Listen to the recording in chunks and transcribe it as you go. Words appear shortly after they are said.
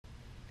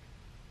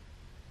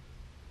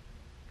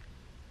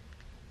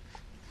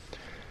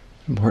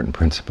Important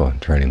principle in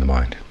training the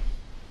mind,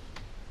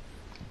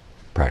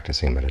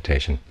 practicing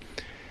meditation,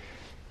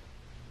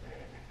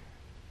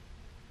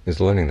 is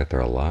learning that there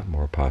are a lot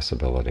more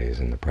possibilities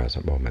in the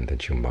present moment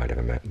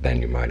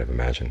than you might have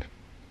imagined.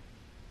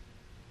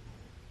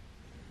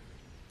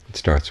 It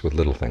starts with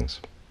little things,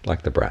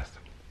 like the breath.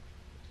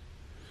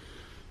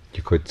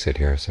 You could sit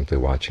here simply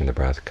watching the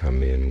breath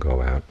come in,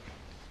 go out,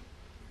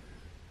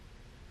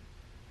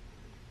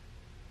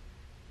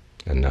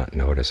 and not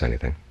notice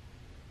anything.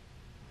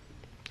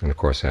 And of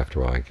course,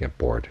 after a while, you get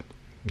bored,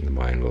 and the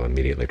mind will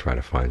immediately try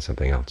to find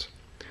something else.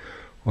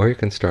 Or you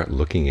can start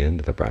looking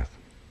into the breath,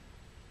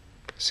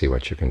 see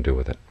what you can do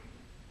with it,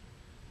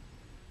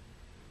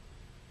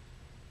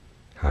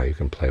 how you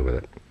can play with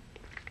it,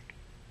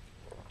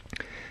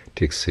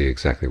 to see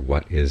exactly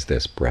what is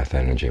this breath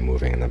energy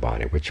moving in the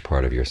body, which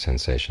part of your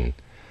sensation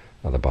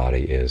of the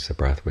body is the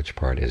breath, which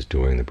part is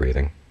doing the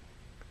breathing,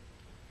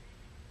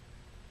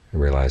 and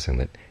realizing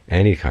that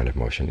any kind of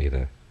motion,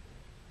 either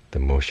the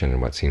motion in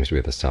what seems to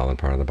be the solid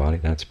part of the body,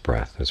 that's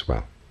breath as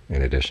well,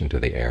 in addition to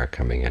the air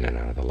coming in and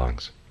out of the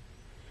lungs.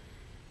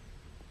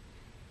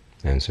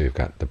 And so you've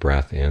got the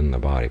breath in the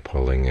body,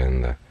 pulling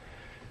in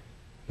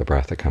the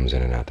breath that comes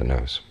in and out the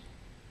nose.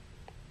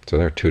 So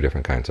there are two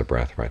different kinds of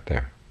breath right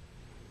there.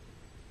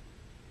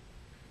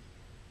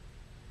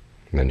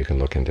 And then you can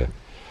look into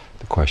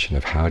the question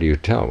of how do you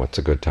tell what's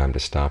a good time to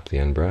stop the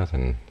in-breath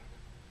and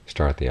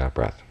start the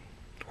out-breath,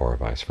 or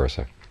vice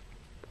versa.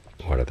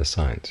 What are the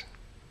signs?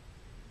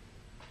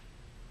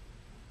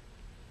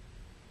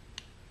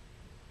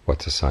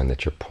 What's a sign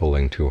that you're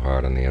pulling too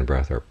hard on the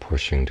in-breath or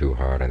pushing too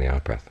hard on the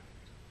out-breath?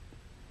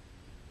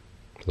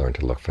 Learn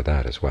to look for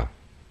that as well.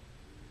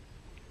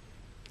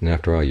 And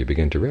after all, you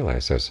begin to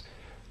realize there's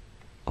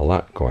a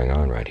lot going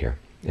on right here,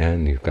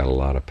 and you've got a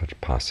lot of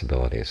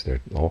possibilities. There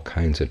are all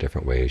kinds of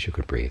different ways you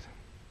could breathe.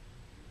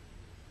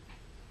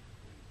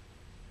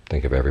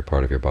 Think of every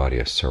part of your body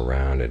as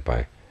surrounded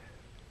by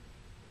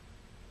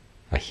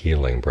a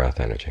healing breath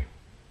energy.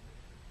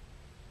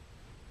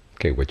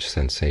 Okay, which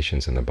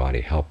sensations in the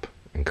body help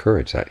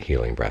encourage that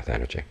healing breath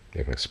energy?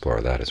 You can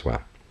explore that as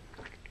well.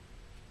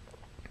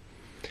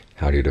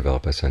 How do you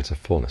develop a sense of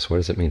fullness? What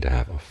does it mean to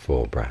have a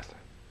full breath?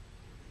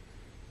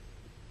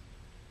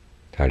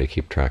 How do you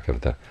keep track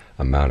of the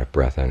amount of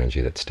breath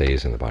energy that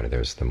stays in the body?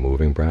 There's the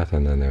moving breath,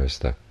 and then there's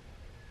the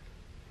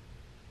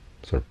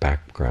sort of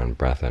background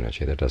breath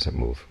energy that doesn't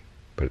move,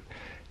 but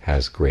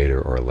has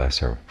greater or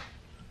lesser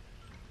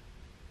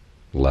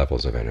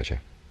levels of energy.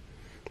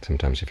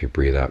 Sometimes if you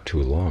breathe out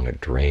too long, it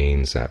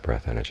drains that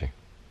breath energy.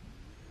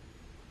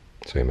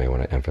 So you may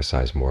want to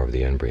emphasize more of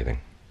the in-breathing.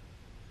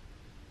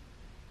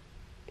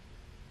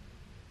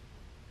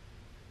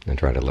 And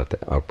try to let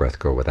the out-breath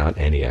go without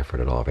any effort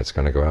at all. If it's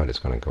going to go out, it's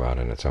going to go out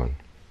on its own.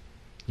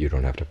 You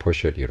don't have to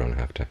push it. You don't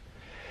have to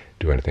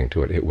do anything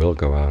to it. It will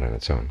go out on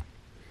its own.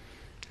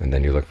 And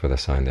then you look for the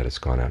sign that it's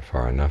gone out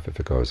far enough. If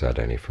it goes out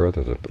any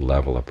further, the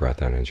level of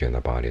breath energy in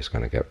the body is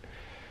going to get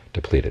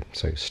depleted.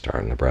 So you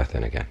start in the breath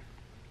in again,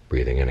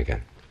 breathing in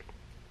again.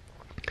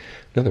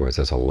 In other words,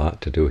 there's a lot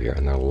to do here,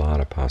 and there are a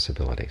lot of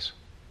possibilities.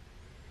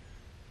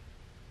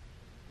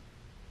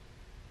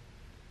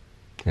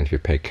 And if you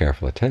pay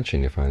careful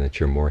attention, you find that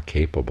you're more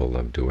capable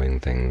of doing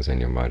things than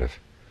you might have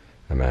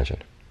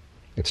imagined.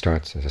 It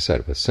starts, as I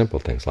said, with simple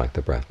things like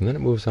the breath, and then it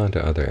moves on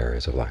to other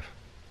areas of life.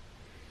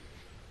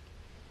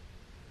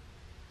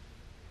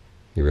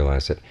 You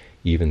realize that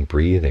even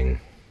breathing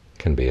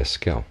can be a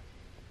skill.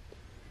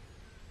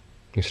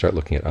 You start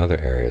looking at other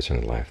areas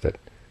in life that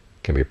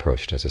can be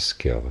approached as a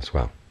skill as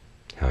well.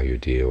 How you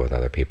deal with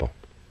other people.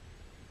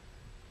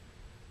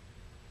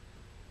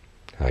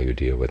 How you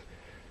deal with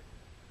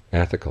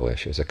ethical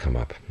issues that come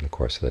up in the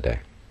course of the day.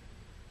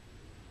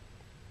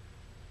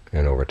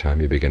 And over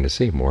time you begin to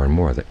see more and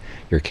more that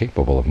you're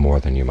capable of more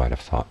than you might have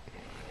thought.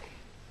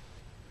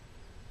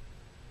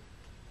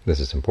 This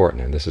is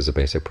important, and this is a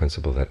basic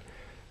principle that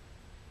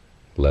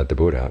led the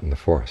Buddha out in the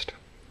forest.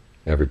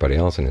 Everybody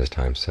else in his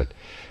time said,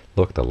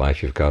 look, the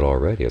life you've got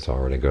already is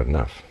already good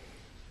enough.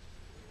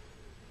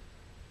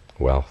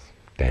 Wealth,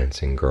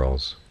 dancing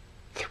girls,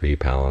 3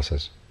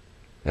 palaces,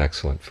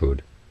 excellent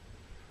food,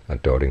 a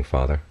doting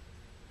father.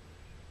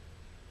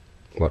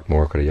 What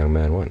more could a young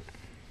man want?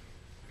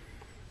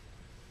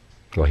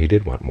 Well, he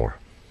did want more.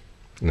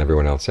 And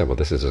everyone else said, well,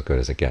 this is as good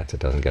as it gets. It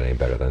doesn't get any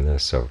better than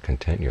this, so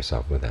content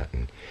yourself with that.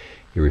 And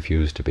he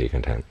refused to be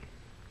content.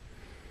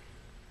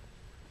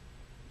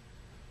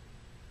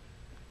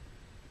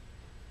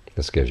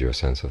 This gives you a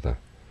sense of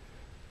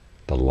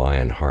the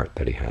lion heart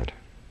that he had.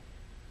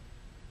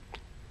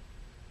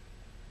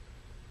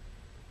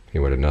 He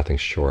wanted nothing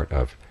short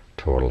of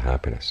total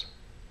happiness.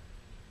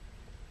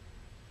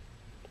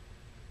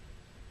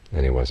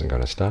 And he wasn't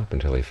going to stop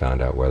until he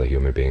found out whether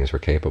human beings were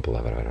capable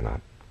of it or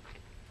not.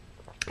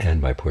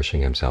 And by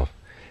pushing himself,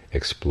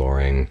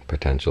 exploring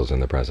potentials in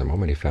the present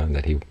moment, he found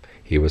that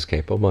he was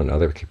capable, and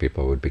other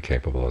people would be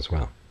capable as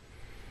well.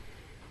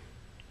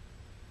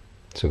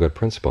 So a good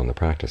principle in the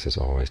practice is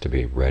always to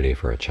be ready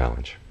for a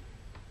challenge.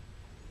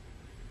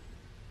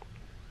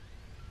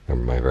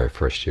 remember my very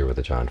first year with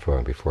the John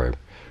Fu, before I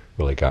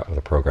really got with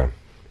the program.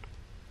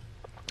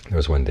 There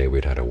was one day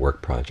we'd had a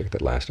work project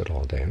that lasted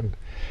all day, and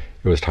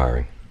it was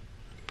tiring.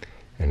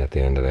 And at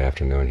the end of the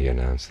afternoon, he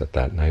announced that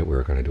that night we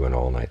were going to do an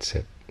all-night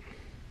sit.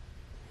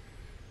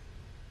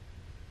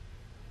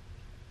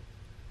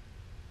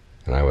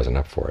 And I wasn't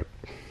up for it.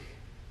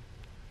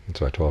 And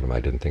so I told him I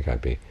didn't think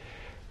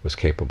was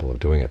capable of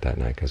doing it that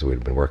night, because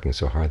we'd been working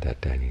so hard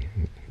that day. And he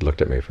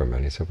looked at me for a minute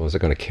and he said, "Well, is it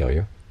going to kill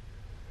you?"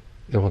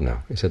 I said, "Well,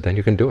 no." He said, "Then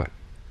you can do it."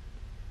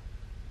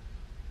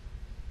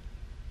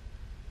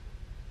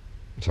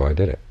 So I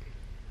did it.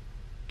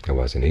 It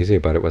wasn't easy,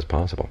 but it was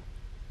possible.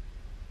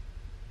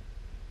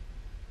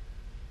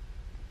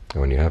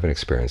 And when you have an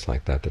experience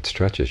like that that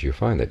stretches, you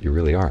find that you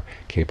really are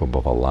capable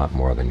of a lot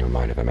more than you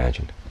might have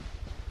imagined.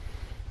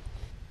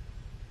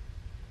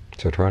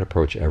 So try to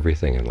approach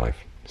everything in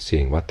life,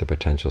 seeing what the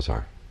potentials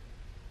are,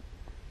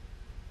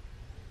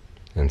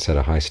 and set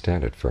a high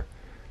standard for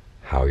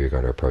how you're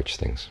going to approach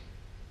things,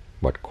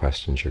 what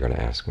questions you're going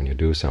to ask when you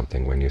do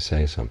something, when you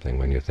say something,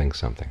 when you think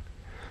something.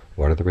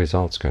 What are the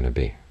results going to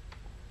be?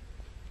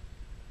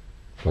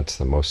 What's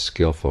the most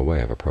skillful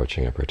way of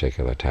approaching a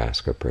particular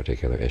task or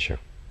particular issue?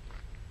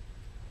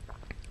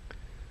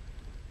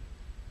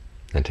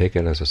 And take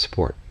it as a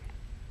sport,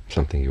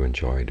 something you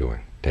enjoy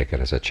doing. Take it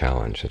as a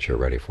challenge that you're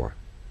ready for.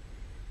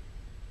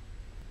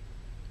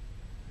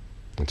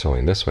 It's only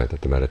in this way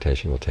that the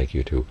meditation will take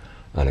you to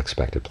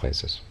unexpected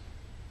places.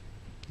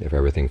 If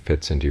everything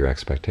fits into your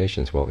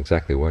expectations, well,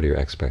 exactly what are your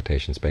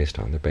expectations based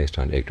on? They're based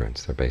on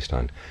ignorance. They're based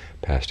on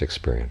past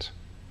experience.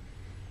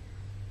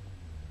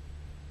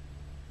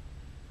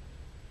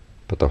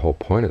 But the whole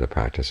point of the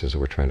practice is that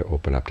we're trying to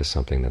open up to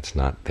something that's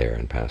not there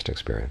in past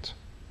experience,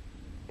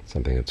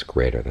 something that's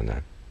greater than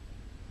that.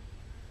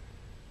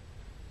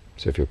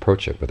 So if you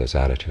approach it with this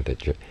attitude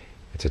that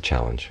it's a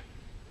challenge,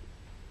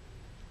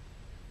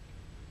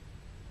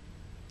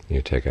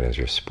 you take it as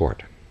your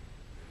sport.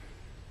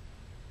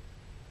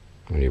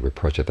 When you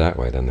approach it that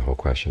way, then the whole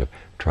question of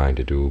trying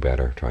to do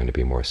better, trying to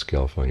be more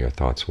skillful in your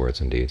thoughts, words,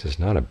 and deeds is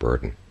not a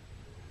burden.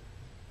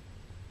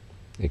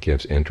 It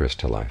gives interest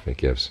to life. It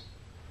gives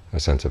a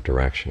sense of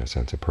direction, a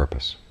sense of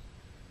purpose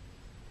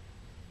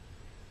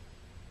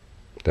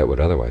that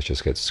would otherwise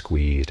just get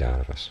squeezed out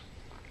of us.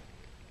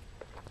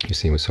 You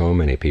see, with so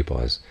many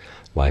people, as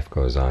life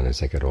goes on, as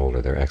they get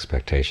older, their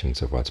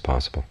expectations of what's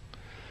possible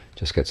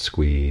just get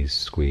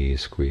squeezed,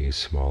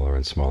 smaller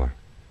and smaller.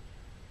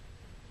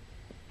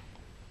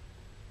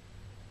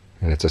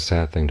 And it's a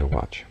sad thing to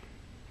watch.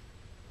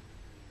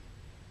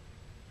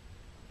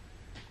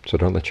 So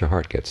don't let your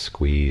heart get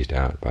squeezed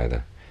out by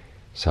the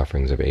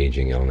sufferings of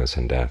aging, illness,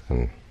 and death,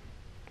 and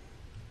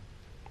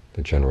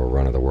the general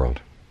run of the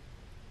world.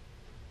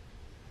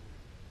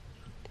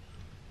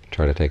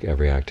 Try to take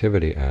every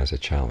activity as a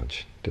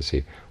challenge to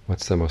see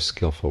what's the most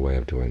skillful way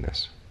of doing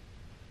this.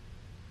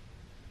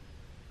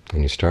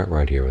 And you start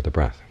right here with the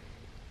breath.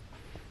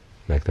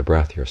 Make the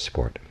breath your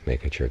sport.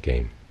 Make it your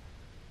game.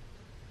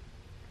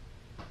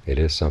 It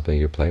is something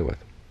you play with,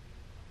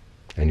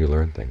 and you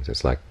learn things.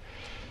 It's like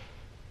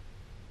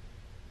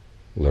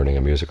learning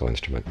a musical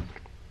instrument.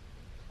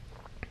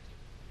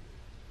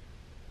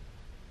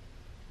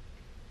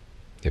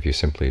 If you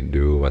simply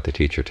do what the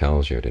teacher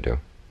tells you to do,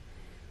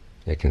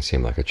 it can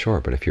seem like a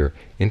chore, but if you're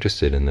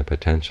interested in the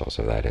potentials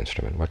of that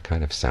instrument, what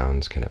kind of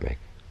sounds can it make?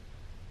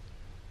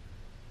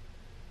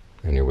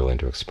 And you're willing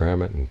to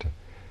experiment, and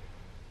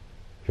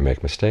if you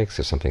make mistakes,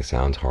 if something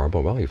sounds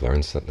horrible, well, you've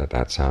learned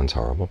that sounds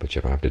horrible, but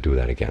you don't have to do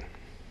that again.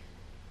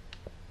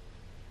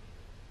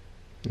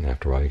 And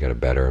after a while, you get a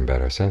better and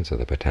better sense of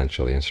the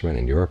potential of the instrument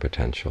and your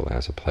potential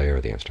as a player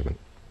of the instrument.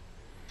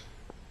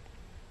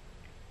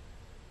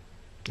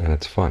 And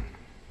it's fun,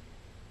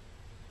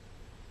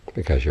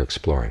 because you're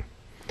exploring.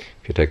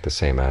 If you take the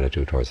same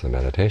attitude towards the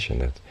meditation,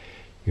 that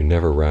you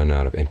never run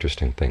out of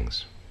interesting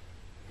things.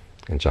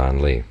 And John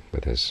Lee,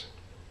 with his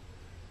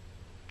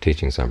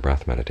teachings on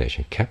breath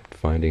meditation, kept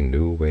finding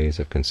new ways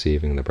of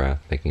conceiving the breath,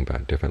 thinking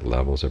about different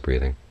levels of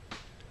breathing,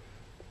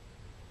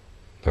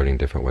 learning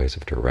different ways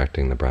of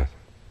directing the breath,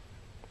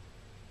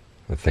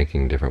 and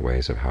thinking different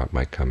ways of how it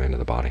might come into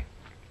the body.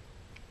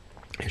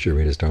 As you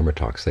read his Dhamma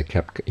talks, he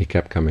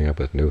kept coming up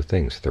with new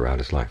things throughout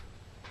his life.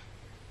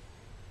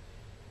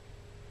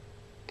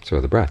 So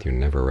with the breath, you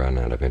never run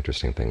out of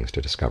interesting things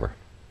to discover.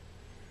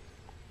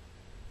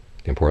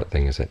 The important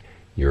thing is that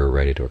you're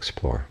ready to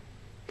explore,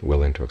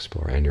 willing to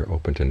explore, and you're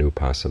open to new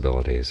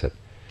possibilities that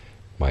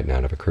might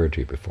not have occurred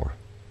to you before.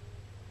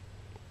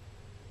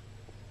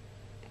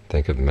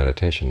 Think of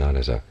meditation not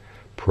as a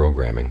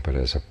programming, but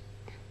as a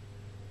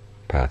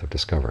path of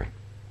discovery.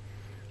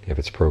 If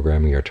it's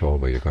programming, you're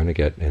told, well, you're going to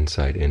get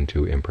insight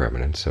into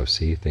impermanence, so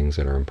see things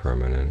that are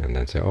impermanent, and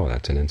then say, oh,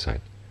 that's an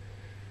insight.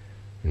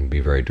 And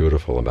be very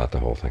dutiful about the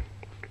whole thing.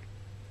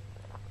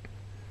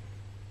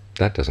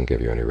 That doesn't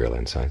give you any real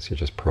insights. You're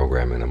just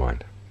programming the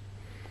mind.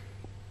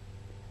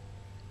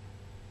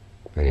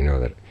 And you know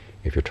that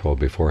if you're told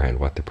beforehand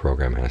what the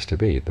program has to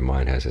be, the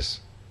mind has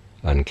this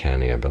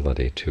uncanny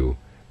ability to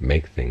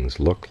make things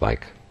look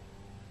like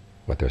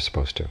what they're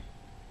supposed to.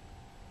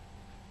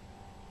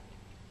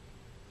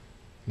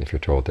 If you're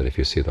told that if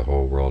you see the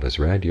whole world as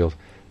red,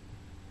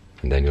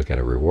 and then you'll get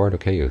a reward,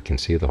 okay, you can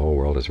see the whole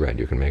world as red,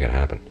 you can make it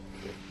happen.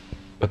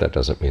 But that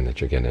doesn't mean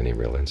that you get any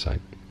real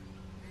insight.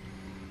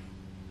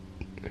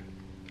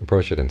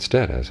 Approach it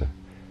instead as a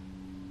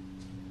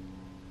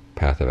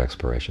path of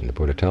exploration. The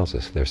Buddha tells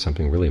us there's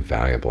something really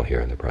valuable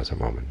here in the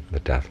present moment, the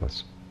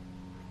deathless.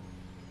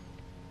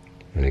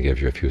 And it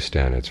gives you a few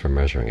standards for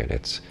measuring it.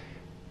 It's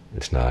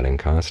not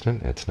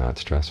inconstant, it's not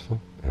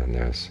stressful, and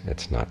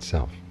it's not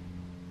self.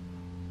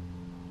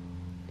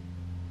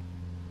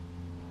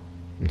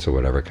 And so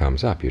whatever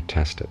comes up, you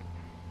test it.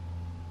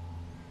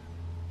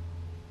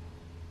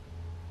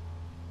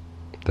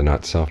 The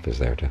not self is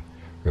there to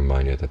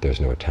remind you that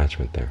there's no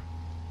attachment there.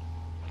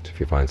 So if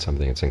you find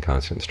something that's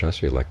inconstant and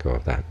stressful, you let go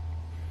of that.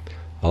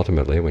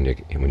 Ultimately, when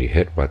you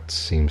hit what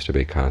seems to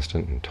be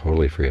constant and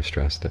totally free of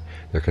stress,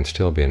 there can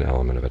still be an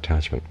element of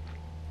attachment.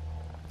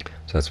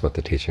 So that's what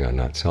the teaching on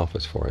not self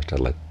is for, is to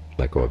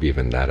let go of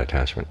even that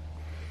attachment.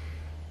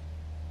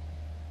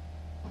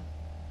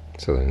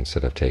 So that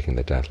instead of taking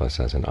the deathless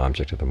as an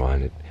object of the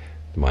mind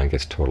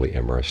gets totally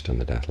immersed in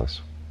the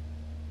deathless.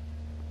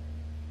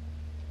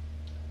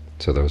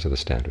 So those are the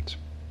standards.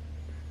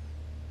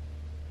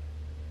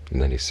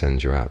 And then he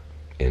sends you out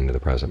into the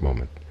present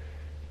moment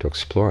to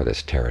explore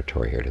this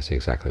territory here, to see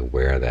exactly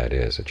where that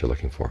is that you're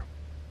looking for.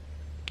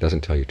 It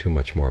doesn't tell you too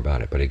much more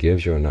about it, but it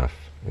gives you enough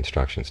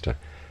instructions to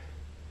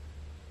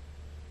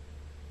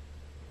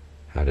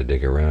how to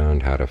dig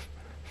around, how to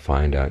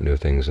find out new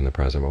things in the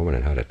present moment,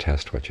 and how to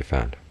test what you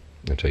found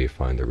until you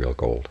find the real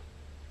gold.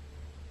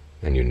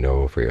 And you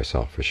know for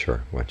yourself for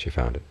sure once you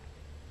found it.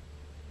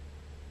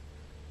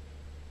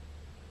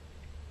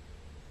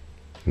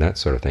 And that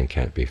sort of thing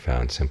can't be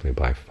found simply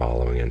by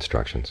following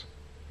instructions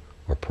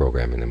or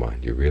programming the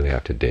mind. You really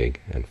have to dig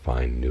and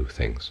find new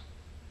things.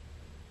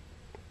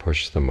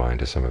 Push the mind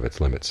to some of its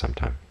limits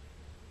sometime,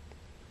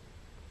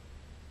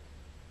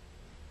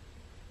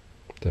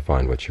 to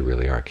find what you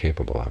really are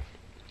capable of.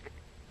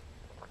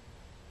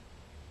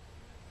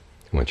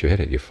 And once you hit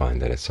it, you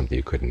find that it's something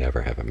you could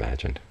never have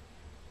imagined.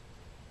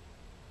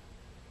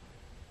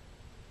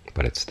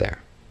 But it's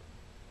there.